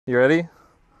You ready?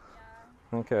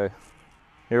 Yeah. Okay.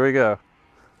 Here we go.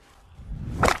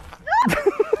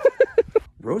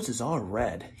 Roses are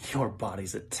red. Your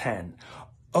body's a 10.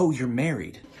 Oh, you're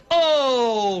married.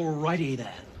 Alrighty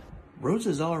then.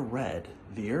 Roses are red.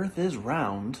 The earth is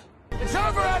round. It's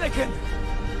over, Anakin!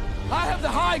 I have the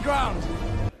high ground!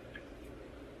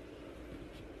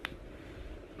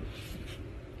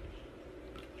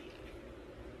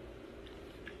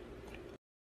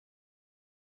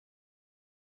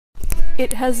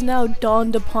 It has now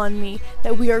dawned upon me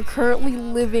that we are currently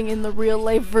living in the real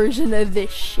life version of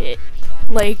this shit.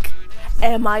 Like,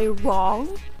 am I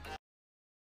wrong?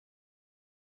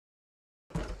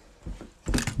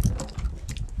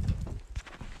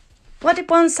 What did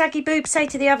one saggy boob say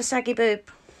to the other saggy boob?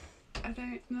 I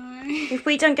don't know. If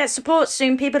we don't get support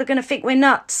soon, people are gonna think we're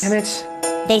nuts. Damn it.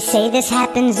 They say this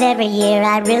happens every year,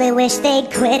 I really wish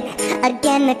they'd quit.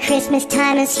 Again, the Christmas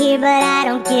time is here, but I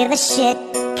don't give a shit.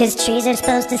 Cause trees are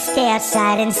supposed to stay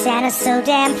outside and Santa's so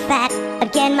damn fat.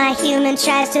 Again, my human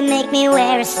tries to make me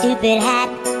wear a stupid hat.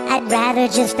 I'd rather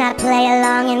just not play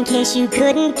along in case you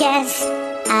couldn't guess.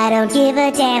 I don't give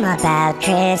a damn about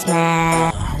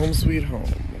Christmas. Home sweet home.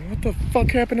 What the fuck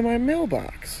happened to my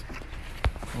mailbox?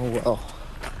 Oh well.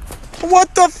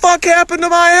 What the fuck happened to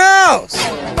my house?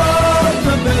 Bob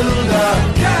the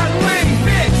Builder, can we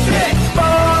fix it?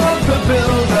 Bob the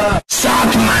Builder,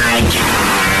 suck my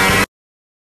cat!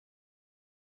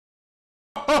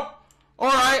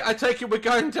 Alright, I take it we're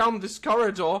going down this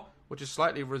corridor, which is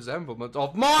slightly resemblement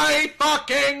of my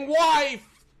fucking wife!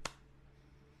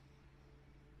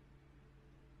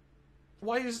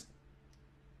 Why is...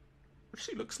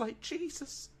 She looks like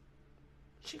Jesus.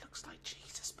 She looks like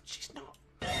Jesus, but she's not.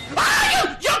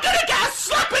 Ah, you're gonna get a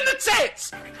slap in the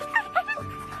tits!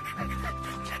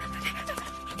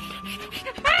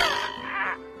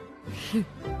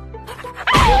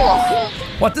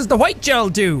 What does the white gel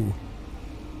do?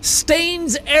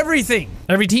 Stains everything.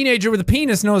 Every teenager with a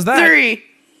penis knows that. 3.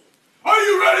 Are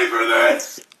you ready for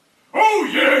this? Oh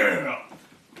yeah!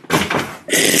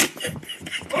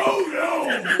 Oh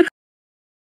no!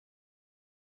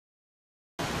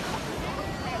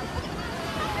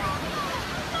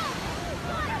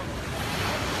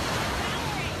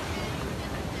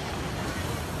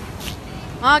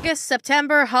 August,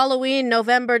 September, Halloween,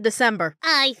 November, December.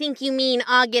 I think you mean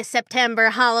August, September,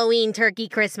 Halloween, Turkey,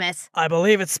 Christmas. I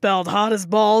believe it's spelled hot as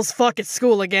balls, fuck it's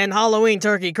school again, Halloween,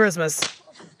 Turkey, Christmas.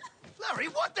 Larry,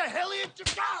 what the hell are you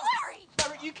doing? Larry!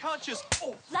 Larry, you can't just...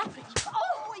 Oh, Larry!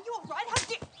 Oh, are you alright? How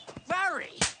did...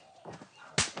 Larry!